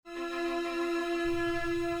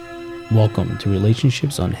Welcome to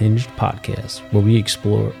Relationships Unhinged podcast, where we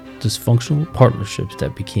explore dysfunctional partnerships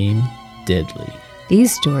that became deadly.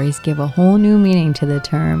 These stories give a whole new meaning to the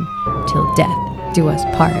term, "Till death do us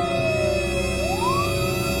part."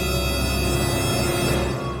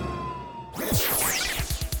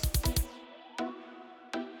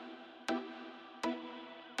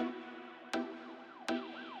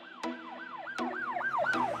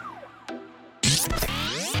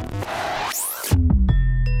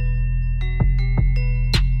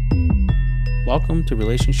 Welcome to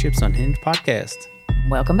Relationships Unhinged podcast,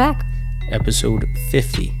 Welcome back. episode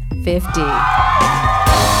 50. 50.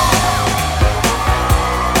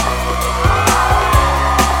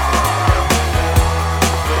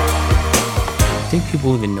 I think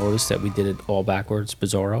people even noticed that we did it all backwards,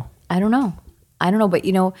 bizarro. I don't know, but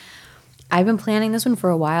I've been planning this one for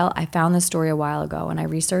a while. I found this story a while ago and I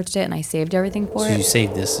researched it and I saved everything for So it. you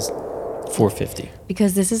saved this as 450.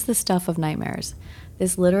 Because this is the stuff of nightmares.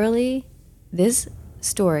 This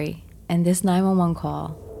story and this 911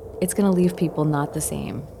 call, it's going to leave people not the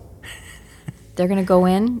same. They're going to go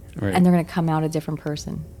in Right. and they're going to come out a different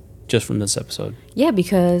person. Just from this episode. Yeah,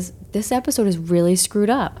 because this episode is really screwed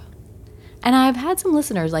up. And I've had some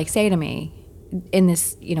listeners say to me in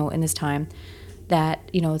this time that,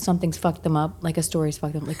 something's fucked them up, like a story's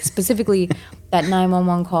fucked them up. Like specifically that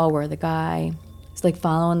 911 call where the guy is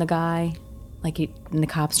following the guy, and the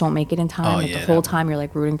cops don't make it in time. Oh, The yeah, whole that- time you're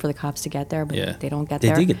rooting for the cops to get there, but Yeah. they don't get They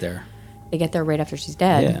there. did get there. They get there right after she's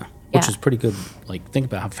dead. Yeah. Which is pretty good. Think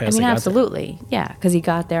about how fast they got absolutely. Yeah, because he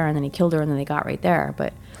got there and then he killed her and then they got right there.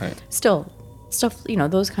 But Right. still, stuff,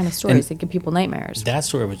 those kind of stories that give people nightmares. there. That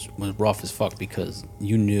story was rough as fuck because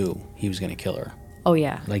you knew he was going to kill her. Oh,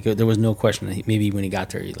 yeah. There was no question that maybe when he got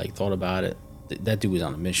there, he thought about it. That dude was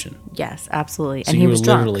on a mission. Yes, absolutely. So And you he were was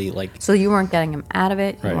drunk. literally So you weren't getting him out of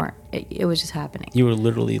it. You Right. weren't. It was just happening. you were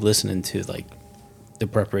literally listening to the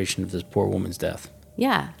preparation of this poor woman's death.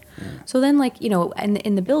 Yeah. So then, and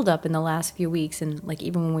in the build-up in the last few weeks, and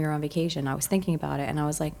even when we were on vacation, I was thinking about it, and I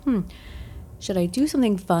was like, should I do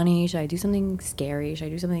something funny? Should I do something scary? Should I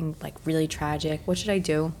do something really tragic? What should I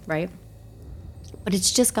do? Right? But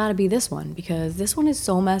it's just got to be this one because this one is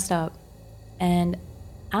so messed up, and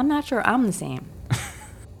I'm not sure I'm the same.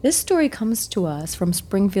 This story comes to us from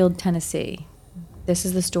Springfield, Tennessee. This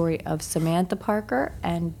is the story of Samantha Parker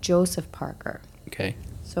and Joseph Parker. Okay.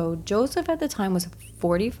 So Joseph at the time was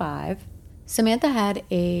 45. Samantha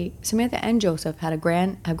and Joseph had a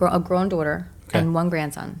grown daughter and one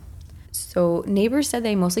grandson. So neighbors said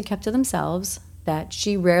they mostly kept to themselves, that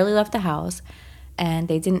she rarely left the house, and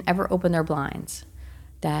they didn't ever open their blinds.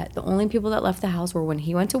 That the only people that left the house were when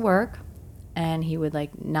he went to work, and he would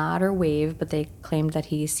nod or wave, but they claimed that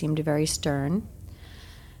he seemed very stern.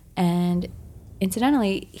 And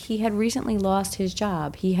incidentally, he had recently lost his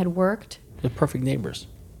job. He had worked. The perfect neighbors.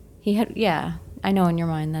 Yeah, I know in your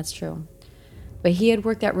mind that's true. But he had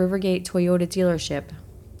worked at Rivergate Toyota dealership,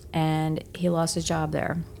 and he lost his job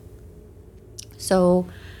there. So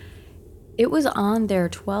it was on their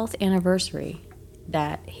 12th anniversary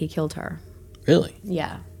that he killed her. Really?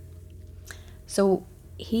 Yeah. So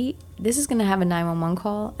this is going to have a 911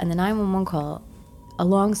 call, and the 911 call,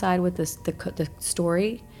 alongside with the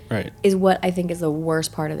story, Right. is what I think is the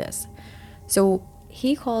worst part of this. So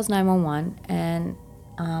he calls 911 and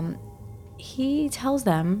he tells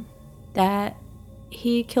them that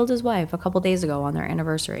he killed his wife a couple days ago on their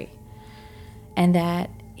anniversary, and that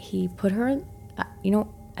he put her in,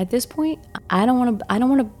 at this point, I don't want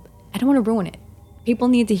to ruin it. People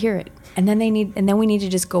need to hear it, and then we need to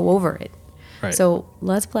just go over it. Right. So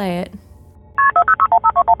let's play it.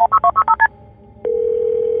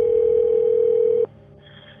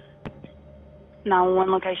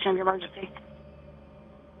 One location of your emergency.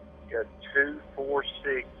 Got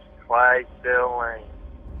 246 Clydesdale Lane.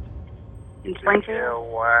 In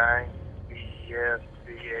Springfield? Lydesdale.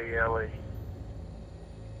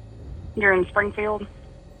 You're in Springfield?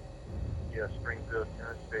 Yeah, Springfield,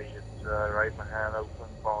 Tennessee. It's right behind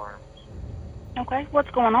Oakland Farms. Okay, what's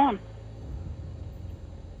going on?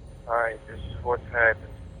 Alright, this is what's happened.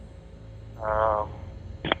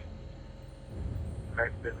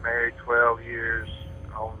 I've been married 12 years.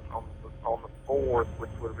 On the 4th, which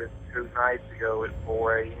would have been 2 nights ago at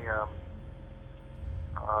 4 a.m.,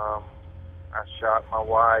 I shot my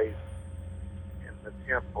wife in the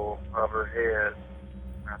temple of her head.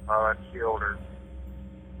 I thought I killed her.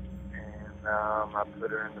 And I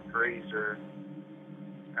put her in the freezer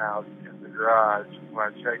out in the garage. Well,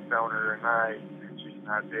 I checked on her tonight, and she's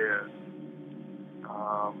not dead.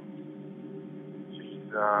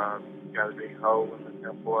 She's got a big hole in the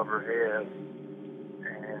temple of her head.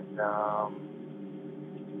 And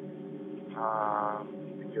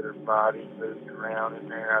to get her body moved around in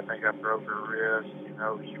there. I think I broke her wrist. You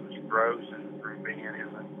know, she was frozen from being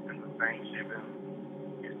in the thing. She's been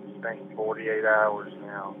in the thing 48 hours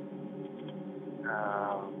now.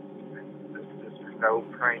 This is no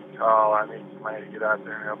prank call. I need somebody to get out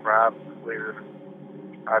there and help her.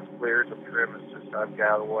 I've cleared the premises. I've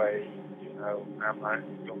got away. You know, I'm not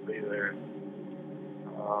going to be there.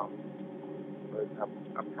 But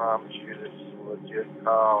I promise you this is a legit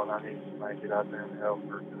call, and I need somebody to get out there and help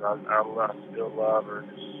her because I still love her.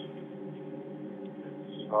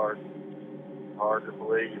 It's hard to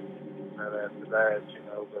believe that after that, you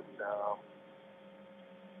know, but,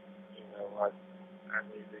 you know, I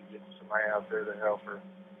need to get somebody out there to help her.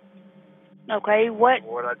 Okay,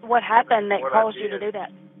 what happened that caused you to do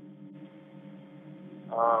that?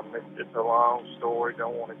 It's a long story.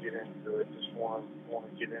 Don't want to get into it. Just want to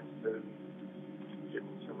get into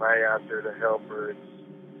getting somebody out there to help her.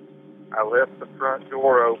 I left the front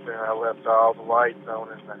door open. I left all the lights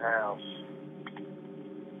on in the house,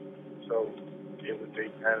 so it would be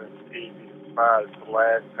kind of easy to spot. It's the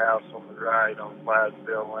last house on the right on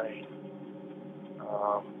Clydesdale Lane.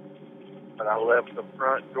 But I left the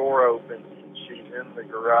front door open, and she's in the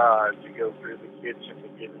garage. You go through the kitchen to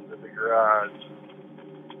get into the garage,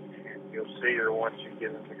 and you'll see her once you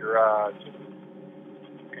get in the garage.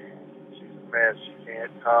 And she's a mess. She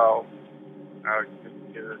can't talk. I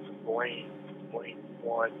could get her to blink. Blink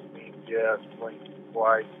once means yes. Blink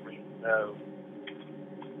twice means no.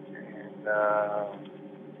 And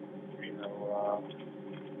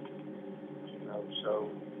so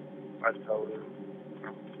I told her,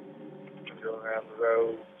 I'm going around the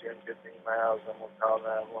road 10, 15 miles. I'm going to call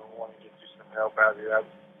 911 and get you some help out here.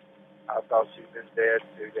 I thought she'd been dead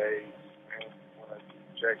 2 days, and when I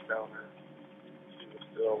checked on her, she was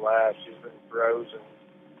still alive. She's been frozen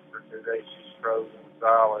for 2 days. She's frozen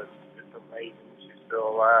solid. It's amazing she's still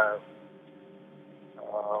alive.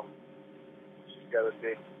 She's got a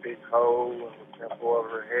big hole in the temple of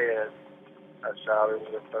her head. I shot her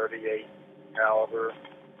with a .38 caliber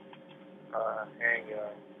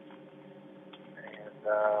handgun, and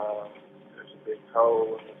there's a big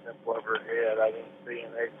hole in the temple of her head. I didn't see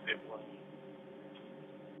an exit wound.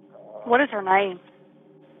 What is her name?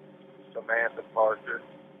 Samantha Parker.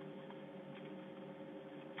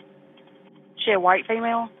 She a white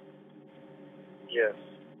female? Yes.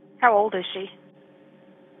 How old is she?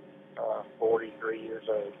 43 years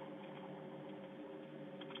old.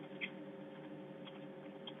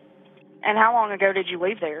 And how long ago did you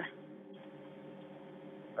leave there?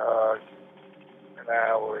 An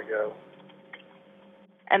hour ago.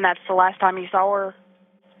 And that's the last time you saw her?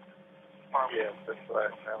 Yes, that's the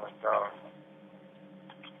last time I saw her.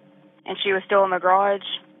 And she was still in the garage?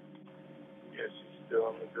 Yes, she's still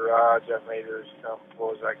in the garage. I made her as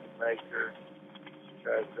comfortable as I could make her. She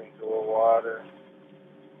tried to drink a little water.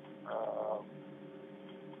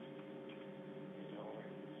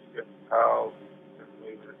 She couldn't talk, couldn't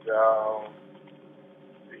move her jaw.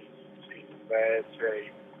 She's in bad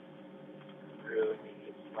shape. Really need to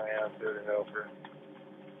get somebody out there to help her.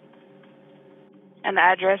 And the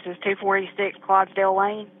address is 246 Clydesdale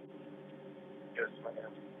Lane? Yes,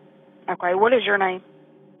 ma'am. Okay, what is your name?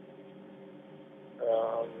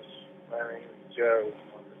 My name is Joe.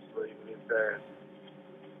 I'll just leave it at that.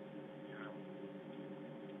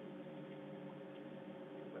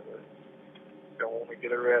 Don't want to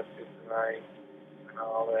get arrested tonight and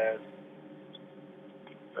all that.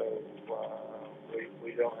 So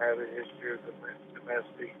we don't have a history of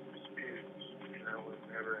domestic disputes. You know, we've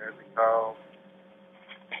never had to call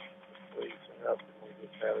the police or nothing. We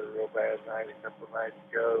just had a real bad night a couple of nights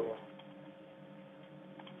ago,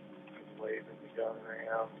 and waving the gun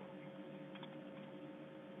around.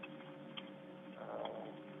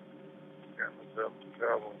 Got myself in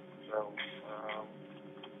trouble. So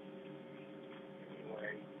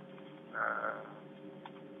anyway,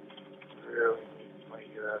 really need somebody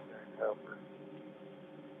to get out there and help her.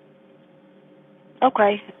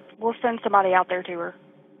 Okay, we'll send somebody out there to her.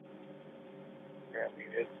 Yeah, I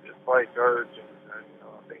mean, it's like urgent. I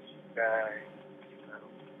think she's dying.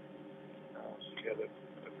 She got a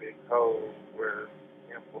big hole where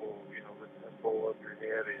the temple of your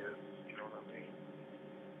head is. You know what I mean?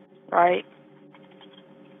 Right.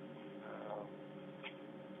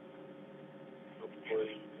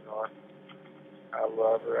 Hopefully, I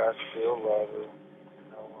love her. I still love her.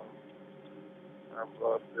 I've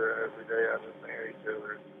loved her every day I've been married to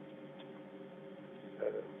her. She's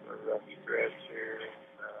had a rough stretch here.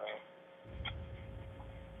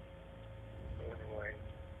 Anyway,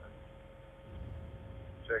 I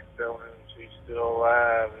checked on her and she's still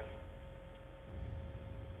alive. And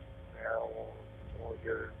now we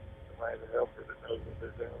get her somebody to help her that knows what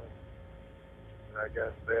they're doing. And I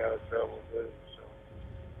got to stay out of trouble too. So,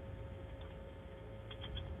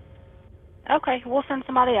 Okay, we'll send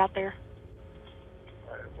somebody out there.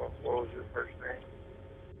 all right, what was your first name?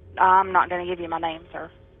 I'm not going to give you my name, sir.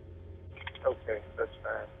 Okay, that's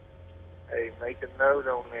fine. Hey, make a note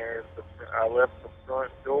on there. I left the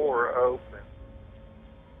front door open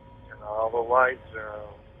and all the lights are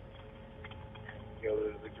on. You go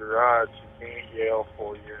to the garage, you can't yell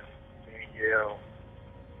for you. You can't yell.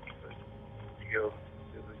 But you go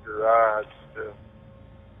to the garage, and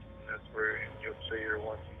that's where you'll see her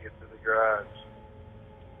once you get to the garage.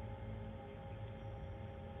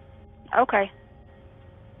 Okay.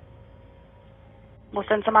 We'll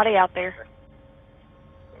send somebody out there.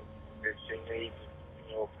 If she needs,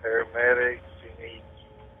 paramedics, she needs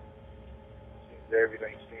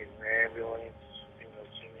everything. She needs an ambulance.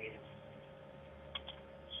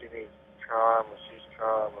 She needs trauma. She's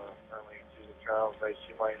trauma. I mean, she's a trauma base.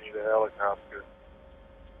 She might need a helicopter.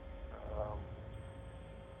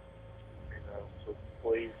 So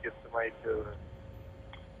please get somebody to her.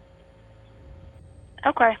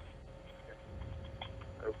 Okay.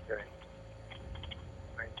 Okay.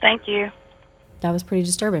 Thank you. That was pretty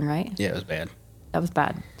disturbing, right? Yeah, it was bad. That was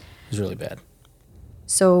bad. It was really bad.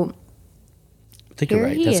 So I think Here you're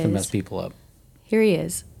right. he That's going to is. mess people up. here he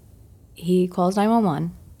is. He calls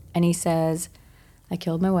 911 and he says, I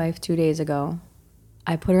killed my wife 2 days ago.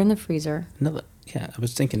 I put her in the freezer. I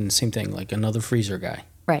was thinking the same thing, like another freezer guy.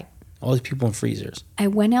 Right. All these people in freezers. I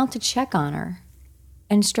went out to check on her,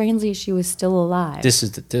 and strangely, she was still alive. This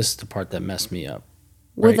is the part that messed me up.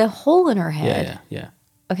 With right? a hole in her head. Yeah.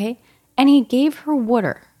 Okay? And he gave her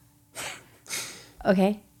water.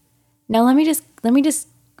 Okay? Now let me just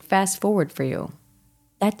fast forward for you.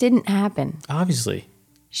 That didn't happen. Obviously.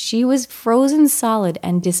 She was frozen solid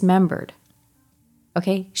and dismembered.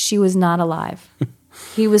 Okay? She was not alive.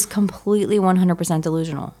 He was completely 100%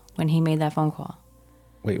 delusional when he made that phone call.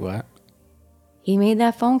 Wait, what? He made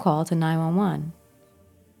that phone call to 911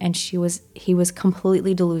 and he was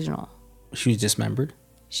completely delusional. She was dismembered?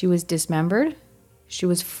 She was dismembered. She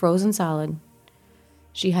was frozen solid.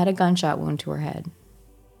 She had a gunshot wound to her head.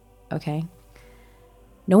 Okay?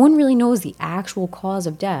 No one really knows the actual cause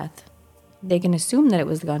of death. They can assume that it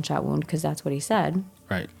was the gunshot wound because that's what he said.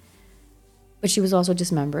 Right. But she was also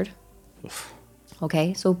dismembered. Oof.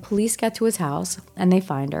 Okay? So police get to his house and they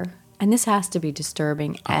find her. And this has to be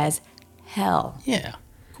disturbing as hell. Yeah,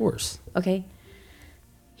 of course. Okay?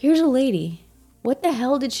 Here's a lady. What the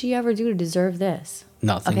hell did she ever do to deserve this?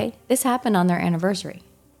 Nothing. Okay? This happened on their anniversary.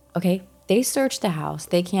 Okay? They searched the house.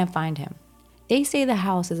 They can't find him. They say the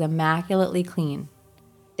house is immaculately clean.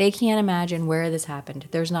 They can't imagine where this happened.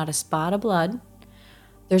 There's not a spot of blood.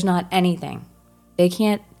 There's not anything. They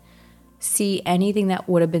can't see anything that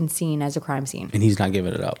would have been seen as a crime scene. And he's not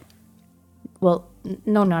giving it up. Well,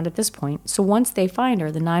 no, not at this point. So once they find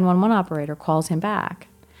her, the 911 operator calls him back.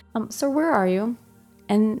 Sir, where are you?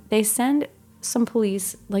 And they send some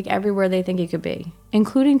police like everywhere they think he could be,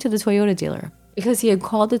 including to the Toyota dealer, because he had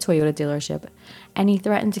called the Toyota dealership and he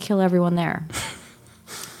threatened to kill everyone there.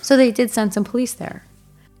 So they did send some police there.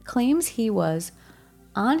 Claims he was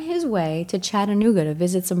on his way to Chattanooga to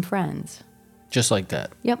visit some friends. Just like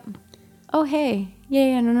that. Yep. Oh, hey.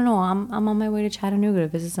 Yeah, no. I'm on my way to Chattanooga to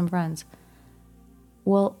visit some friends.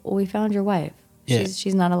 Well, we found your wife. Yeah.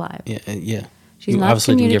 She's not alive. Yeah. She's You not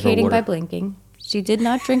obviously didn't give her communicating by water. blinking. She did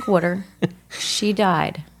not drink water. She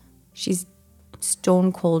died. She's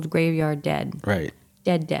stone cold graveyard dead. Right.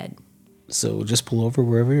 Dead. So just pull over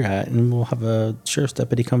wherever you're at and we'll have a sheriff's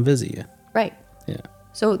deputy come visit you. Right. Yeah.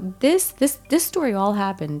 So this story all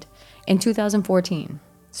happened in 2014.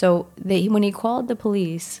 So when he called the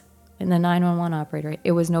police and the 911 operator,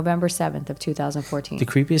 it was November 7th of 2014. The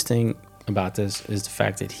creepiest thing about this is the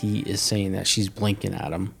fact that he is saying that she's blinking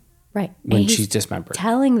at him Right. when And he's she's dismembered.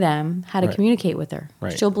 telling them how to Right. communicate with her.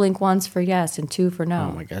 Right. She'll blink once for yes and two for no.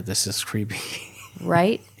 Oh my God, this is creepy.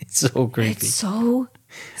 Right? It's so creepy. It's so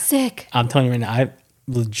sick. I'm telling you right now, I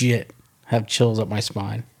legit have chills up my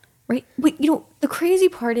spine. Right? But the crazy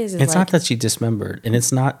part is It's like, not that she dismembered, and it's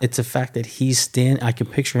the fact that he's I can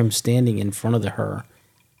picture him standing in front of her,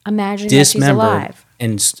 imagine that she's dismembered, alive.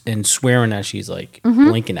 and swearing as she's like Mm-hmm.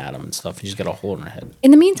 blinking at him and stuff, and she's got a hole in her head.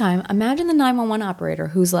 In the meantime, imagine the 911 operator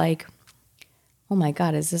who's like, "Oh my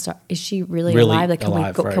God, is she really alive? Like,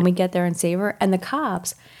 alive, right. can we get there and save her?" And the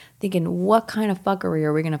cops thinking, "What kind of fuckery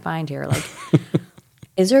are we gonna find here? Like,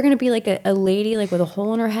 is there gonna be like a lady like with a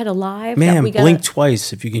hole in her head alive? that Man, we gotta-" blink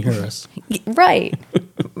twice if you can hear us. Right?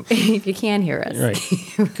 If you can hear us,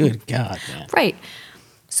 Right. Good God, man. right?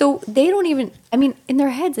 So they don't even, I mean, in their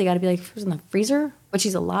heads, they got to be like, she was in the freezer, but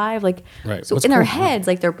she's alive. Like, Right. So What's in their going on? heads,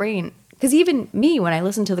 like their brain, because even me, when I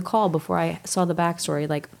listened to the call before I saw the backstory,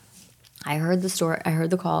 like I heard the story, I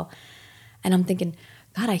heard the call, and I'm thinking,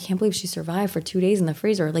 God, I can't believe she survived for 2 days in the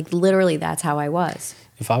freezer. Like literally, that's how I was.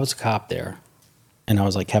 If I was a cop there and I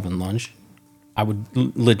was like having lunch, I would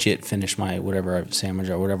legit finish my whatever sandwich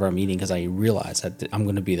or whatever I'm eating because I realize that I'm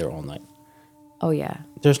going to be there all night. Oh, yeah.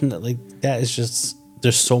 There's no, like, that is just,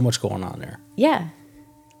 there's so much going on there. Yeah.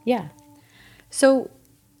 Yeah. So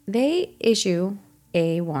they issue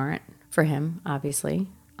a warrant for him, obviously,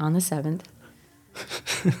 on the 7th.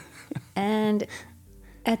 And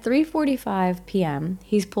at 3:45 p.m.,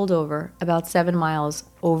 he's pulled over about 7 miles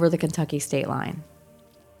over the Kentucky state line.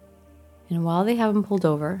 And while they have him pulled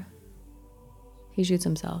over, he shoots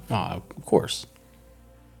himself. Oh, of course.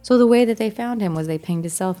 So the way that they found him was they pinged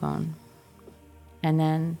his cell phone. And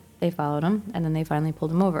then they followed him, and then they finally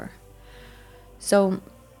pulled him over. So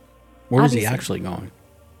Where is he obviously- actually going?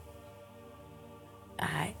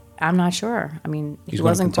 I'm not sure. I mean, He's he going to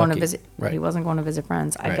wasn't going to Kentucky. visit. Right. He wasn't going to visit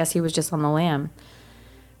friends. I Right. guess he was just on the lam.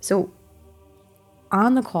 So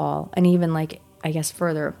on the call, and even like I guess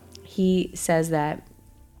further, he says that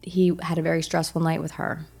he had a very stressful night with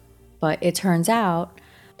her, but it turns out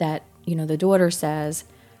that the daughter says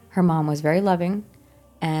her mom was very loving,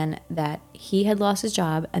 and that he had lost his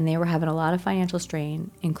job and they were having a lot of financial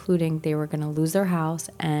strain, including they were going to lose their house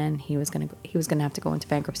and he was going to have to go into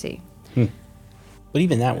bankruptcy. But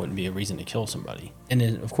even that wouldn't be a reason to kill somebody. And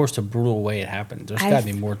then, of course, the brutal way it happened, there's got to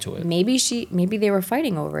be more to it. Maybe they were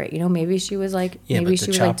fighting over it. Maybe she was like, Yeah, maybe but she to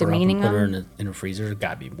was chop like her up and demeaning put her him. in a freezer, there's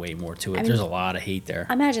got to be way more to it. mean- There's a lot of hate there.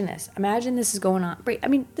 Imagine this. Imagine this is going on. I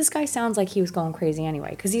mean, this guy sounds like he was going crazy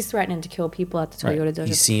anyway, because he's threatening to kill people at the Toyota Right. dealership.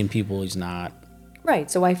 He's seeing people he's not. Right.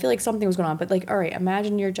 So I feel like something was going on. But like, all right,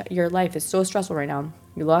 imagine your life is so stressful right now.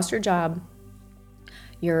 You lost your job.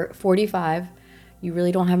 You're 45. You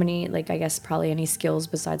really don't have any, like, I guess probably any skills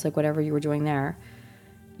besides like whatever you were doing there.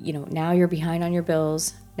 Now you're behind on your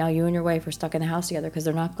bills. Now you and your wife are stuck in the house together because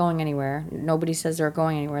they're not going anywhere. Nobody says they're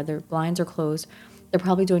going anywhere. Their blinds are closed. They're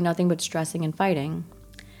probably doing nothing but stressing and fighting.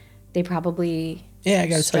 They probably Yeah, I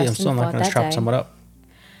got to tell you, I'm stressed still and not fought going to that chop day. someone up.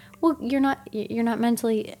 Well, you're not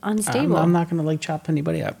mentally unstable. I'm not going to chop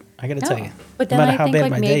anybody up. I got to tell you. But No then matter I how think bad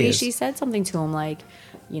like my day maybe is. she said something to him like,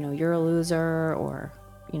 you're a loser, or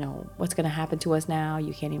what's going to happen to us now?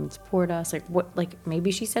 You can't even support us. Like what? Like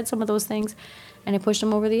maybe she said some of those things, and it pushed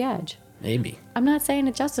him over the edge. Maybe. I'm not saying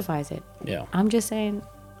it justifies it. Yeah. I'm just saying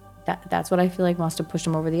that's what I feel like must have pushed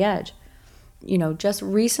him over the edge. Just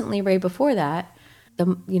recently, right before that, the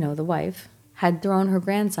wife had thrown her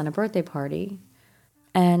grandson a birthday party,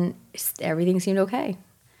 and everything seemed okay.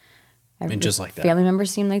 And just like that. Family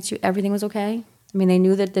members seemed like everything was okay. I mean, they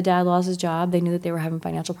knew that the dad lost his job. They knew that they were having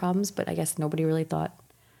financial problems, but I guess nobody really thought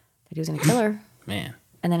that he was going to kill her. Man.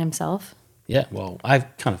 And then himself. Yeah, well, I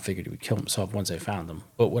kind of figured he would kill himself once they found him.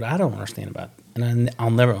 But what I don't understand about, and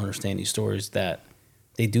I'll never understand these stories, that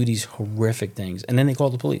they do these horrific things, and then they call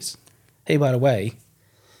the police. Hey, by the way,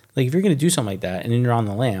 like if you're going to do something like that, and then you're on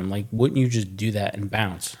the lam, like wouldn't you just do that and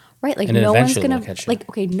bounce? Right, like And then no one's eventually gonna they'll catch you. like.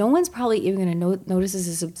 Okay, no one's probably even gonna notice this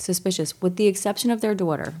is suspicious, with the exception of their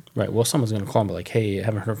daughter. Right. Well, someone's going to call and be like, hey, I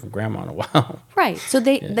haven't heard from grandma in a while. Right. So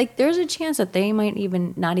they like. There's a chance that they might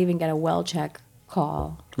even not even get a well check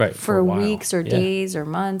call. Right, for a while. weeks or Yeah. days or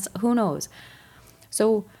months. Who knows?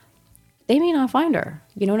 So they may not find her.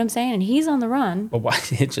 You know what I'm saying? And he's on the run. But why?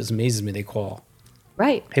 It just amazes me they call.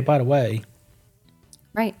 Right. Hey, by the way,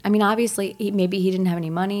 Right. I mean, obviously, maybe he didn't have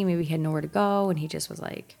any money. Maybe he had nowhere to go, and he just was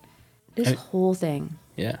like, this whole thing.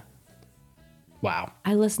 yeah. Wow.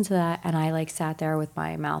 I listened to that, and I like sat there with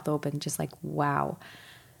my mouth open, just like, wow.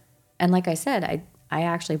 And like I said, I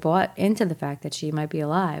actually bought into the fact that she might be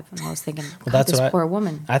alive. And I was thinking, God, that's this what poor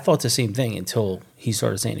woman. I thought the same thing until he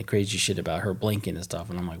started saying the crazy shit about her blinking and stuff,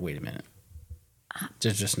 and I'm like, wait a minute.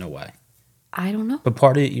 There's just no way. I don't know. But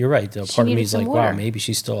part of it, you're right. Though She part of me needed is some like, water. wow, maybe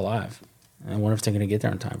she's still alive. I wonder if they're going to get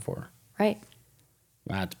there in time for her. Right.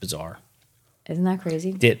 That's bizarre. Isn't that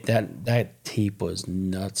crazy? That tape was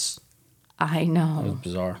nuts. I It was know.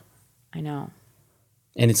 bizarre. I know.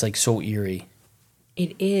 And it's like so eerie.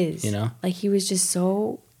 It is. Like he was just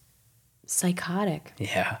so psychotic.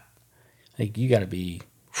 Yeah. Like you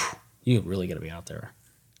really got to be out there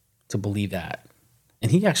to believe that.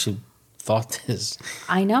 And he actually thought this.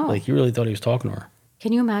 I know. Like he really thought he was talking to her.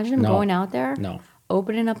 Can you imagine him No. going out there? No.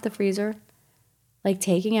 Opening up the freezer, like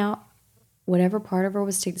taking out whatever part of her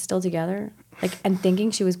was still together, like, and thinking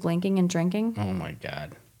she was blinking and drinking. Oh my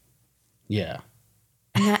God. Yeah.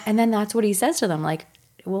 And then that's what he says to them, like,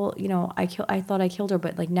 well, I thought I killed her,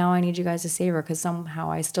 but like now I need you guys to save her because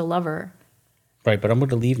somehow I still love her. Right, but I'm going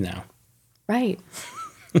to leave now. Right.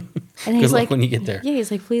 And Good he's luck like, when you get there. Yeah, he's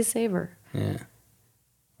like, please save her. Yeah.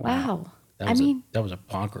 Wow. That was a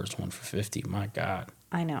bonkers one for 50. My God.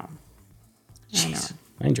 I know. Jeez.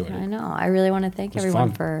 I enjoyed it. I know. I really want to thank everyone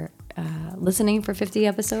fun. for listening for 50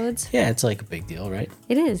 episodes. Yeah, it's like a big deal, right?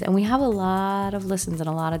 It is. And we have a lot of listens and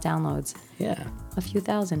a lot of downloads. Yeah. A few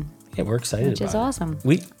thousand. Yeah, we're excited Which is about awesome.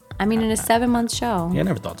 it. I mean, in a 7-month show. Yeah, I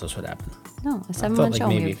never thought this would happen. No, a I 7-month thought like show.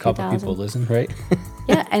 maybe a couple people listen, right?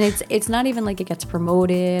 Yeah, and it's not even like it gets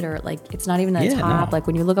promoted or like it's not even at the top. No. Like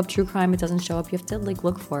when you look up true crime, it doesn't show up. You have to like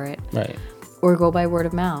look for it. Right. Or go by word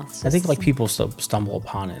of mouth. I think like people stumble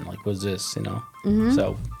upon it and like, what's this, Mm-hmm.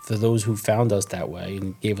 So for those who found us that way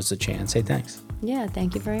and gave us a chance, say thanks. Yeah,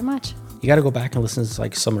 thank you very much. You got to go back and listen to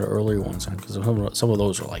like some of the earlier ones because some of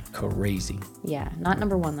those are like crazy. Yeah, not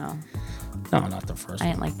number 1 though. No, not the first one.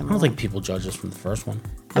 I didn't like them. I don't think people judge us from the first one.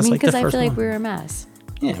 I mean, because the I first feel like one. we were a mess.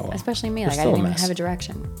 Yeah, well. Especially me. we're Like I still didn't a even mess. have a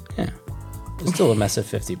direction. Yeah. It's still a mess at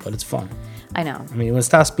 50, but it's fun. I know. I mean, when it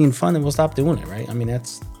stops being fun, then we'll stop doing it, right? I mean,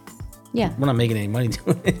 Yeah. we're not making any money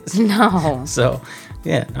doing this. No. So,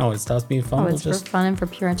 yeah, no, it stops being fun. Oh, We'll it's just, for fun and for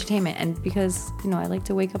pure entertainment. And because, I like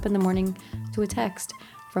to wake up in the morning to a text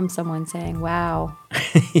from someone saying, wow.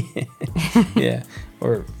 yeah.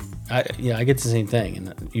 Or, I get the same thing.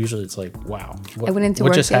 And usually it's like, wow. I went into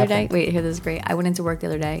work just the other day. happened? Wait, here, this is great. I went into work the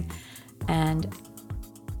other day and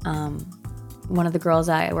one of the girls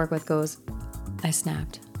I work with goes, I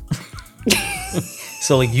snapped.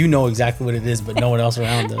 So, like, you know exactly what it is, but no one else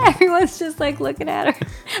around does. Everyone's just like looking at her.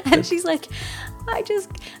 And she's like, I just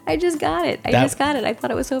got it. I just got it. I thought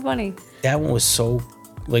it was so funny. That one was so,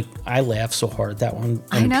 like, I laughed so hard at that one.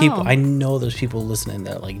 And I know. I know there's people listening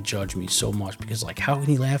that, like, judge me so much because, like, how can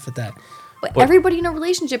he laugh at that? But everybody in a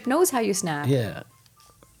relationship knows how you snap. Yeah.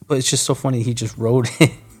 But it's just so funny. He just wrote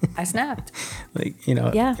it. I snapped. Like,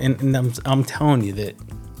 Yeah. And I'm telling you that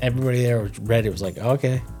everybody there read it was like,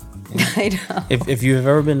 okay. I know. If you've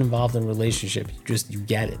ever been involved in a relationship, you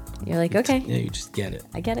get it. You're like, okay. Yeah, you just get it.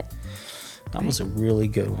 I get it. That was a really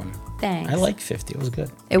good one. Thanks. I like 50. It was good.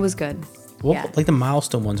 It was good. Well, Yeah. like the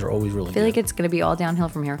milestone ones are always really I feel good. like it's going to be all downhill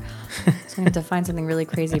from here. So I have to find something really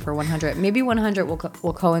crazy for 100. Maybe 100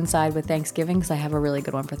 will coincide with Thanksgiving because I have a really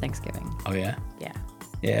good one for Thanksgiving. Oh, yeah? Yeah.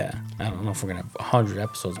 Yeah. I don't know if we're going to have 100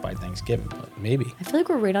 episodes by Thanksgiving, but maybe. I feel like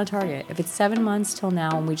we're right on target. If it's 7 months till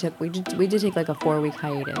now, and we did take like a 4-week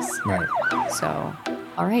hiatus. Right. So,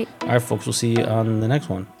 all right. All right, folks. We'll see you on the next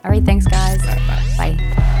one. All right. Thanks, guys.